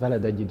 amikor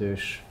veled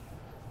egyidős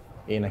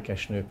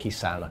énekesnők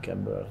kiszállnak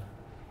ebből.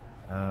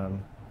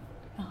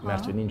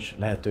 Mert hogy nincs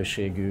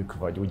lehetőségük,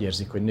 vagy úgy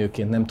érzik, hogy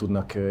nőként nem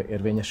tudnak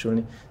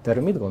érvényesülni. Te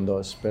erről mit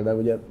gondolsz? Például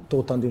ugye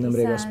Tóth Andi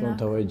nemrég azt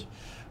mondta, hogy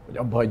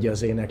abba hagyja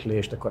az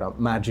éneklést, akkor a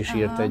Márcs is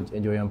írt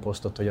egy olyan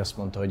posztot, hogy azt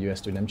mondta, hogy ő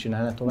ezt úgy nem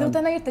csinálna tovább. De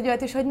utána írt egy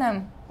olyat is, hogy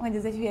nem, hogy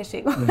ez egy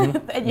hülyeség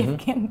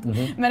egyébként.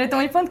 Mert őt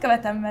amúgy pont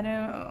követem, mert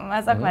ő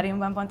az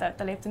akváriumban pont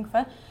előtte léptünk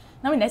fel.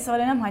 Na mindegy, szóval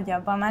ő nem hagyja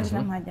abba, a Márcs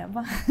nem hagyja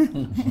abba.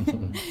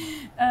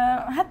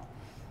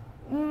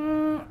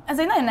 Ez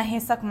egy nagyon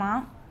nehéz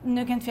szakma,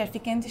 nőként,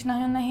 férfiként is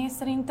nagyon nehéz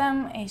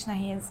szerintem, és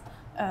nehéz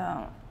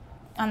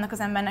annak az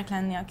embernek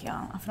lenni, aki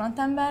a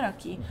frontember,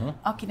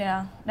 akire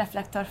a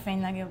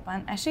reflektorfény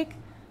legjobban esik,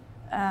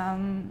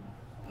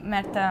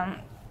 mert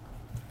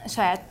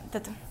saját,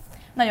 tehát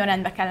nagyon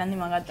rendbe kell lenni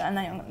magaddal,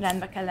 nagyon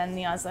rendbe kell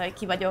lenni azzal, hogy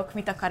ki vagyok,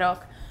 mit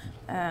akarok,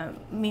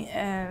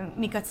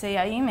 mik a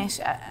céljaim,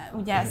 és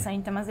ugye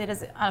szerintem azért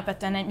ez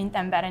alapvetően mint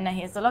ember egy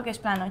nehéz dolog, és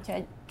pláne, hogyha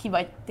ki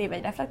vagy téve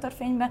egy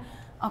reflektorfénybe,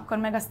 akkor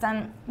meg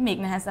aztán még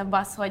nehezebb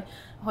az,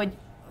 hogy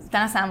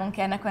utána számon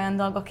kérnek olyan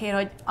dolgokért,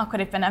 hogy akkor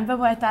éppen ebbe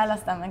voltál,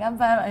 aztán meg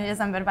ebben, hogy az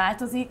ember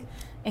változik,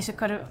 és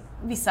akkor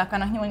vissza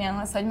akarnak nyúlni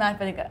ahhoz, hogy már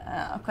pedig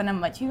akkor nem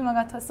vagy hű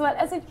magadhoz. Szóval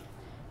ez egy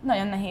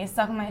nagyon nehéz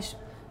szakma, és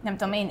nem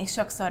tudom, én is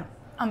sokszor,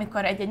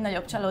 amikor egy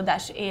nagyobb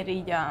csalódás ér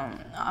így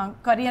a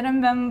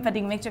karrieremben,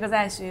 pedig még csak az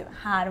első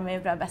 3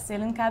 évről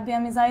beszélünk kb.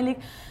 Ami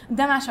zajlik,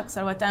 de már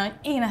sokszor volt olyan, hogy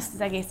én ezt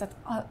az egészet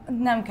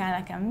nem kell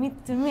nekem,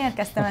 miért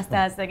kezdtem ezt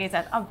el az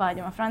egészet, abba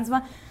hagyom a francba,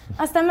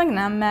 aztán meg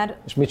nem, mert...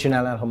 És mit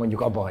csinálnál, ha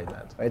mondjuk abba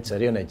hagynád? Ha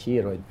egyszer jön egy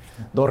hír, hogy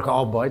Dorka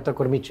abba hagyt,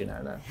 akkor mit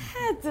csinálnál?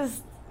 Hát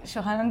ezt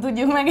soha nem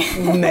tudjuk meg.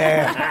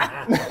 Ne!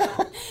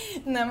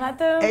 Nem,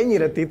 hát...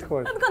 Ennyire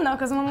titkos? Hát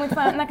gondolkozom,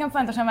 amúgy nekem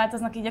fontosan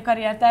változnak így a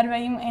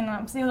karrierterveim. Én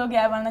a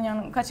pszichológiával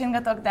nagyon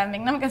kacsingatok, de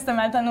még nem kezdtem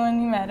el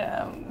tanulni,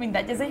 mert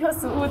mindegy, ez egy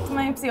hosszú út,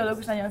 mert én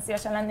pszichológus nagyon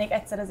szívesen lennék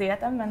egyszer az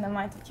életemben, de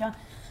majd, hogyha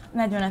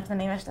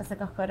 40-50 éves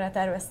leszek, akkor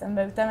terveztem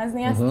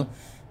beütemezni ezt.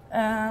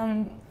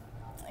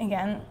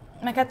 Igen.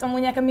 Meg hát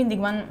amúgy nekem mindig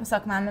van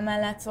szakmám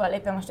emellett, szóval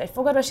éppen most egy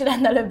fogadási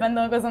rendelőben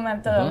dolgozom,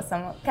 mert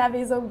dolgozom a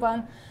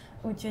kávézókban,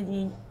 úgyhogy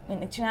így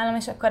mindig csinálom,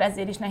 és akkor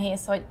ezért is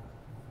nehéz, hogy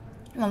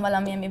van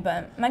valami,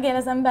 amiből megél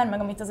az ember, meg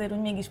amit azért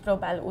úgy mégis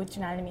próbál úgy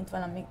csinálni, mint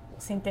valami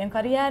szintén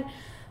karrier,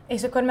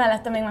 és akkor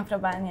mellette még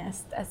megpróbálni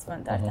ezt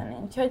fenntartani.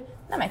 Úgyhogy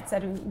nem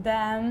egyszerű, de...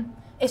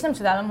 És nem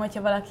csodálom,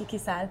 hogyha valaki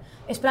kiszáll.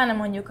 És pláne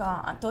mondjuk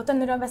a Tóth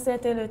Andiról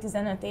beszéltél, ő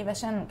 15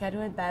 évesen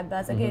került be ebbe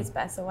az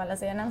egészbe, szóval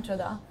azért nem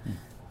csoda.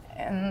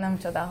 Nem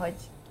csoda, hogy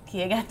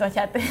kiégett, vagy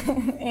hát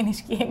én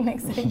is kiégnék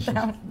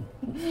szerintem.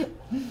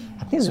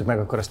 Hát nézzük meg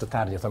akkor ezt a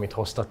tárgyat, amit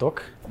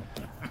hoztatok.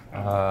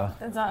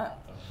 Ez a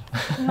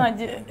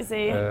nagy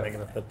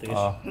meglepetés.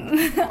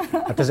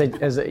 Hát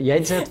ez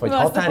jegyzet, vagy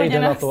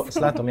határidőnapot? Azt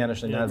látom, János,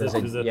 hogy ez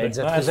egy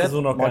jegyzetfüzet. Az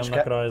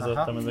unokámnak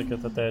rajzoltam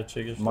ezeket a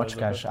tehetséges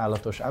macskás,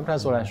 állatos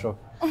ábrázolások.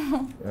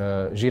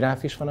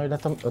 Zsiráf is van, ahogy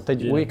látom. Ott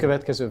egy új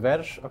következő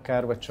vers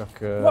akár, vagy csak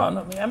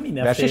van,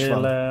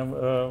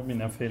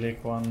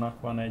 mindenfélék vannak.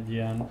 Van egy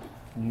ilyen,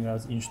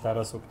 az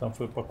Instára szoktam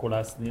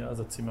fölpakolászni, az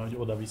a címe, hogy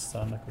oda-vissza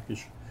ennek a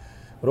kis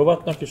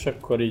rovatnak, és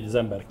akkor így az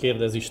ember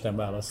kérdez, Isten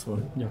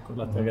válaszol.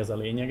 Gyakorlatilag ez a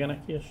lényege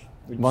neki. És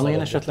van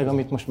olyan esetleg,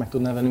 amit most meg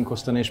tudnál velünk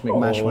osztani, és még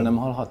máshol nem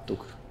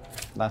hallhattuk?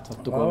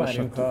 Láthattuk,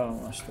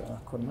 olvashattuk? Most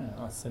akkor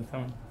azt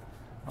szerintem,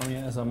 ami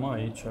ez a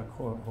mai, csak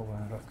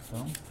hová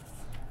raktam.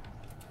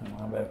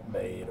 Már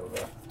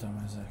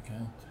beírogattam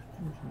ezeket.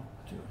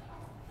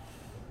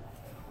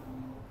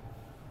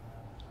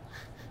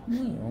 Na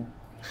jó.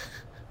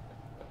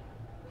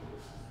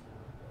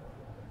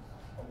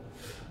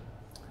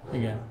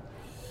 Igen.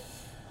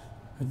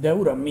 De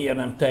uram, miért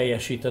nem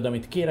teljesíted,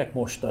 amit kérek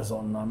most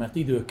azonnal? Mert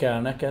idő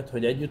kell neked,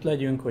 hogy együtt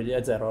legyünk, hogy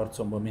 1000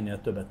 arcomból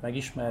minél többet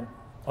megismer,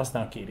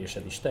 aztán a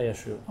kérésed is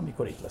teljesül,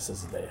 amikor itt lesz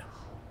az ideje.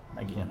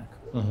 Meg ilyenek.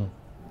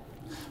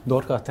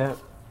 Dorka, te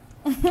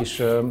kis...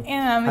 Én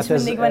nem, hát is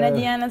mindig van egy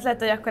ilyen, az lehet,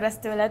 hogy akkor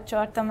ezt tőled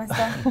csortam, ezt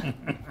a...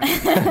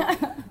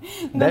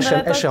 De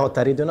ez se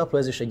határidőnapló,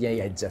 ez is egy ilyen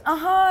jegyzet.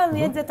 Aha,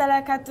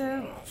 jegyzetelek, hát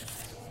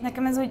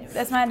nekem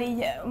ez már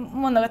így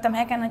mondogattam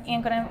helyeken, hogy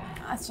ilyenkor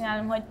azt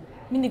csinálom, hogy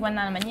mindig van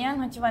nálam egy ilyen,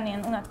 hogyha van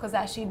ilyen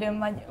unatkozási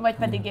időm, vagy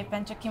pedig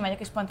éppen csak kimegyek,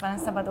 és pont van a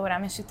szabad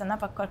órám, és süt a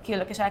nap, akkor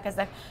kiülök és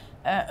elkezdek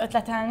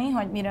ötletelni,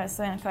 hogy miről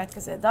szóljon a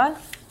következő dal.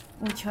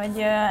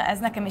 Úgyhogy ez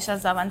nekem is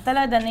azzal van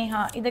tele, de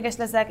néha ideges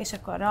leszek, és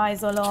akkor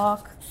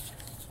rajzolok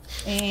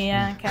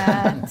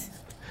ilyeneket.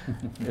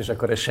 És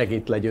akkor ez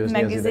segít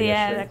legyőzni az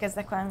idegességet.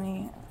 Elkezdek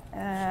valami...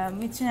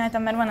 mit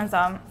csináltam, mert van az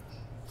a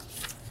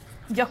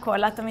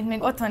gyakorlat, amit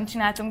még otthon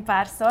csináltunk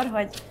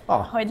párszor,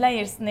 hogy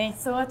leírsz 4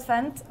 szót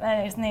fent,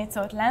 leírsz 4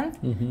 szót lent,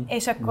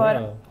 és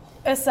akkor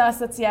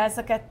összeasszociálsz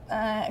a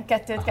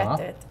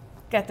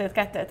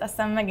kettőt,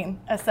 aztán megint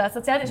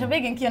összeasszociálsz, és a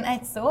végén kijön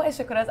egy szó, és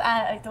akkor az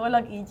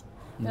állítólag így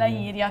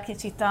leírja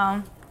kicsit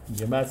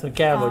Igen, mert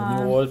kell vagy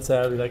 8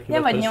 elvileg.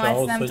 Ja, vagy 8,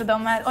 ahhoz, nem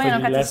tudom már.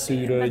 Olyanokat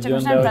is, csak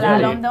most de nem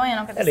találom, de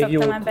olyanokat is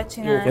szoktam ebbe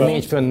csinálni.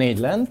 4 fönn, 4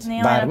 lent,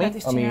 bármi.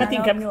 Hát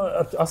inkább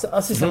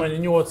azt hiszem, hogy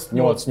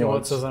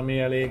 8 az, ami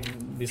elég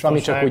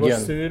biztonságos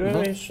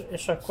szűrő,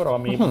 és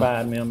akkor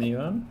bármi, ami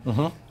jön.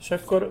 És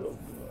akkor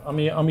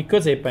ami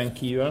középen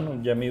kijön,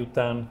 ugye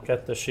miután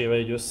kettesével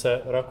így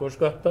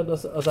összerakosgattad,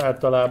 az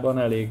általában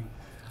elég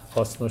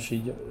hasznos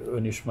így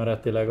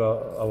önismeretileg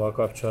avval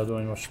kapcsolatban,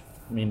 hogy most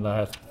mind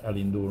lehet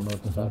elindulnod.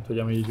 Tehát, hogy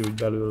ami így úgy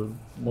belül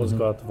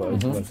mozgat,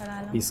 vagy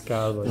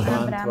piszkál, vagy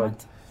bánt, vagy...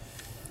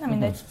 Nem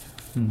mindegy.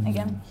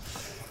 Igen.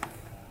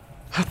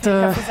 Hát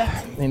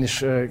én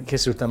is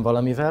készültem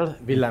valamivel,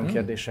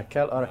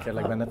 villámkérdésekkel, arra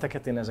kérlek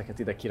benneteket, én ezeket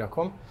ide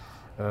kirakom.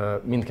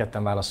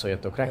 Mindketten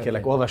válaszoljatok rá,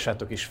 kérlek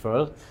olvassátok is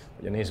föl,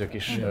 hogy a nézők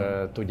is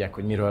tudják,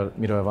 hogy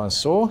miről van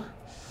szó.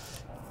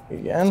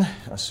 Igen,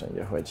 azt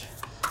mondja, hogy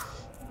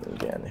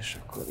igen, és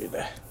akkor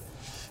ide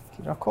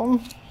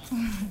kirakom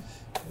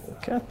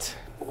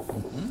őket.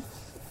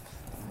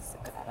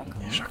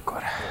 És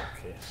akkor...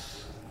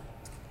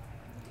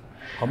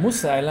 Ha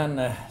muszáj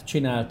lenne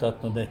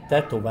csináltatnod egy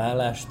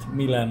tetoválást,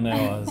 mi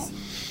lenne az?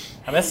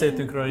 Hát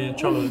beszéltünk róla,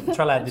 hogy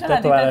családi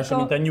tetoválás,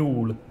 mint a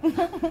nyúl.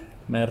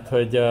 Mert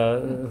hogy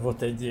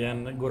volt egy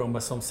ilyen goromba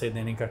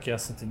szomszédnénink, aki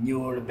azt mondta, hogy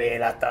Nyúl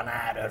Béla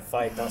tanár,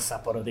 fajta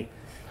szaporodik.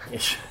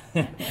 És...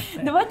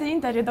 De volt egy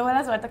interjú, ahol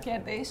ez volt a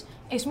kérdés,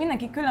 és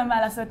mindenki külön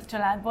válaszolt a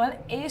családból,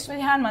 és vagy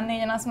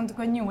 3-4-en azt mondtuk,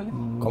 hogy nyúl.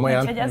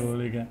 Komolyan?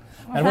 Nyúl, igen.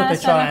 Mert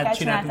volt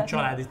csináltunk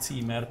családi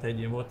címert,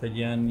 volt egy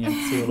ilyen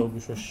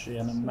pszichológusos,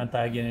 ilyen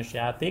mentálhigiénés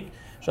játék,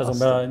 és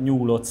azonban a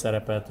nyúl ott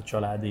szerepelt a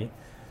családi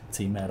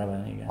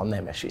címerben, igen. A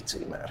nemesi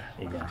címer.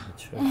 Igen,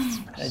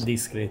 egy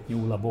diszkrét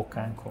nyúl a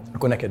bokánkon.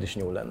 Akkor neked is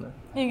nyúl lenne.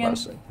 Igen.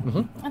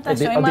 A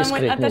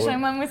diszkrét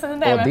nyúl.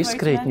 A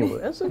diszkrét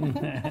nyúl.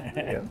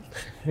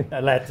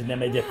 Lehet, hogy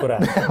nem egy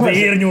ekkorán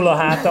vérnyúl a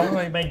hátam,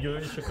 hogy meggyől,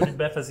 és akkor így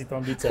befeszítem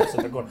a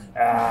bicepszet, akkor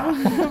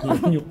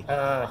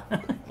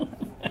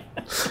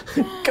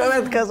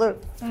Következő!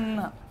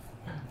 Na.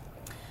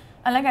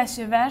 A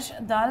legelső vers,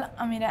 dal,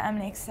 amire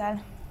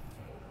emlékszel.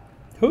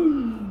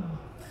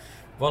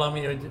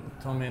 Valami, hogy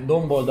tudom én,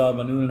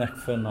 domboldalban ülnek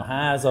fönn a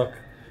házak,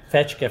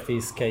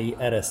 fecskefészkei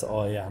eresz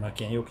aljának,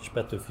 ilyen jó kis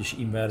Petőfis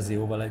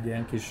inverzióval, egy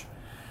ilyen kis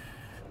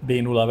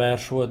bénula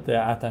vers volt, de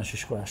általános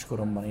iskolás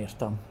koromban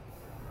írtam.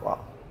 Wow.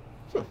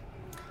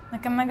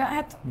 Nekem meg,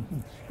 hát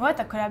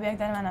voltak korábbiak,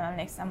 de már nem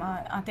emlékszem,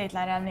 a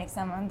tétlára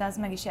emlékszem, de az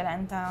meg is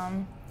jelent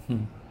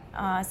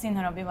a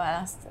Színharabival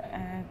azt,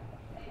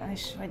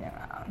 és hogy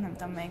nem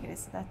tudom melyik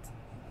részletet.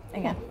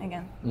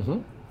 Igen.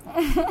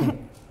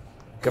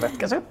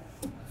 Következő.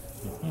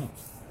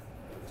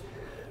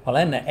 Ha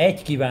lenne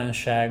egy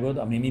kívánságod,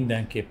 ami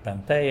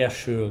mindenképpen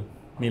teljesül,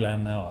 mi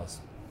lenne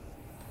az?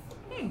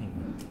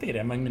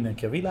 Térjen meg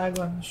mindenki a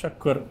világon, és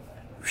akkor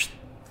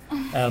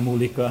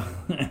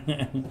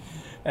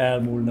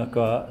elmúlnak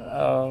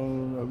a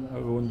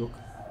gondok.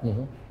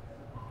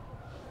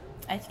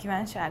 Egy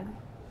kívánság.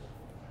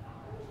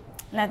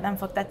 Lehet nem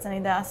fog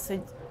tetszeni, de az,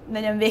 hogy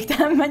legyen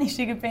végtelen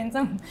mennyiségű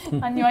pénzem,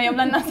 annyival jobb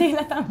lenne az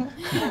életem.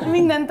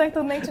 Mindent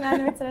tudnék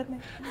csinálni, mit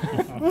szeretnék.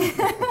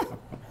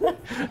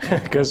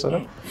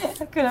 Köszönöm.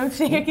 A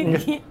különbségek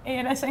itt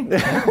éresen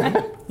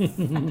kívánnak.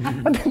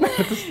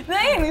 De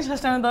én is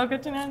hasonló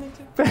dolgokat csinálni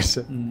csak.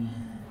 Persze.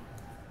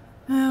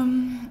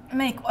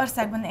 Melyik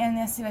országban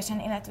élnél szívesen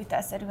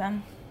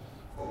életvitelszerűen?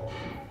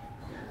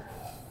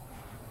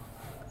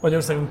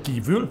 Magyarországon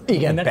kívül?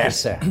 Igen,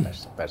 persze.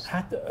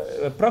 Hát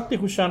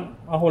praktikusan,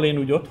 ahol én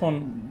úgy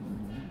otthon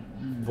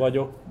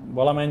vagyok,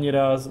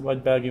 valamennyire az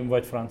vagy Belgium,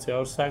 vagy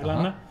Franciaország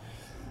lenne.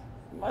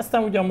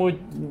 Aztán ugyanúgy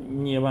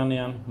nyilván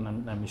ilyen,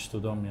 nem is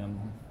tudom, ilyen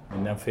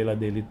mindenféle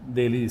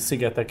déli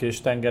szigetek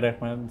és tengerek,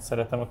 mert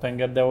szeretem a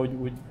tengert, de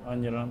úgy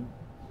annyira,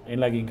 én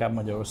leginkább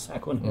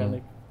Magyarországon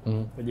élnék,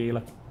 vagy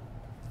élek.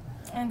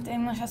 Én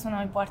most azt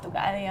mondom, hogy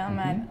Portugália,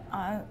 mert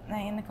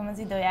nekem az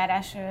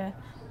időjárás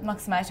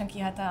maximálisan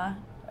kihat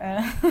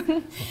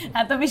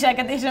a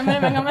viselkedésemre,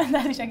 meg a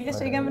mentális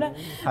egészségemre.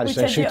 Hál'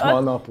 Isten süt ma a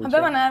nap. Ha be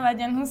van állva egy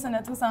ilyen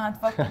 25-26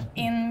 fok,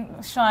 én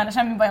soha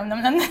semmi bajom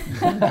nem lenne.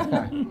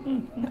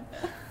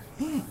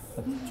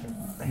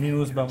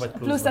 Mínuszban vagy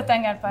pluszban? Plusz a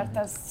tengerpart,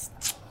 az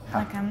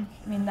nekem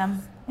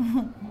minden.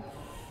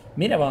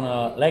 Mire van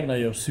a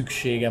legnagyobb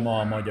szüksége ma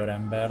a magyar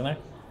embernek?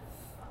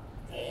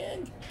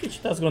 Én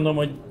kicsit azt gondolom,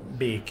 hogy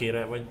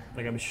békére, vagy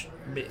legalábbis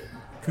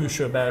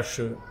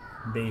külső-belső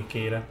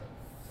békére.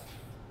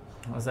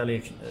 Az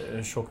elég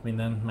sok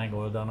mindent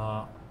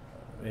megoldana,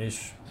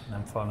 és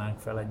nem falnánk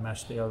fel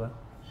egymást élve.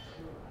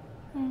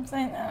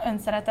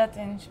 Önszeretet,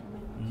 én is.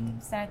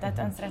 Szeretet,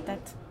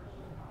 önszeretet.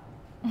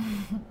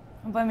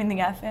 Abban mindig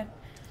elfér.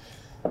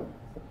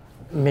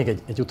 Még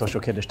egy utolsó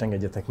kérdést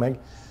engedjetek meg.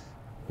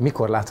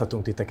 Mikor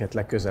láthatunk titeket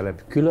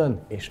legközelebb külön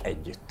és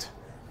együtt?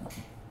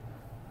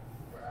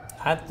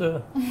 Hát,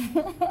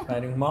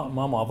 várjunk,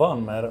 ma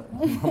van, mert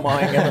ma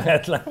engem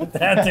lehet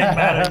tehetünk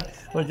már,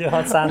 hogy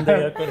ha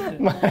Sunday, akkor...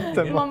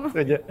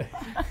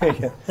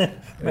 Igen.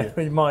 Mert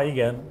hogy ma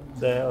igen,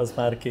 de az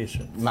már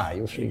késő.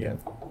 Május, igen.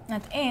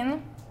 Hát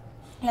én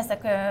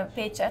Leszek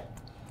Pécsett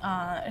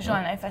a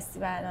Zsolnai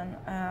Fesztiválon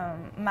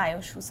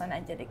május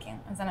 21-én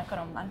a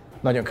zenekarommal.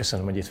 Nagyon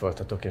köszönöm, hogy itt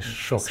voltatok, és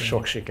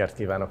sok sikert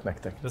kívánok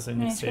nektek.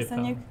 Köszönjük szépen.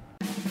 Köszönjük.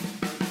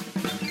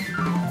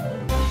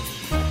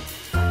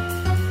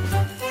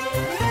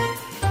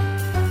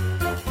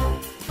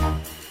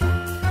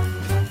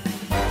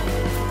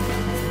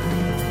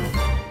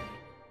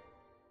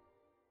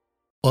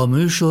 A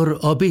műsor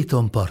a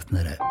Béton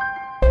partnere.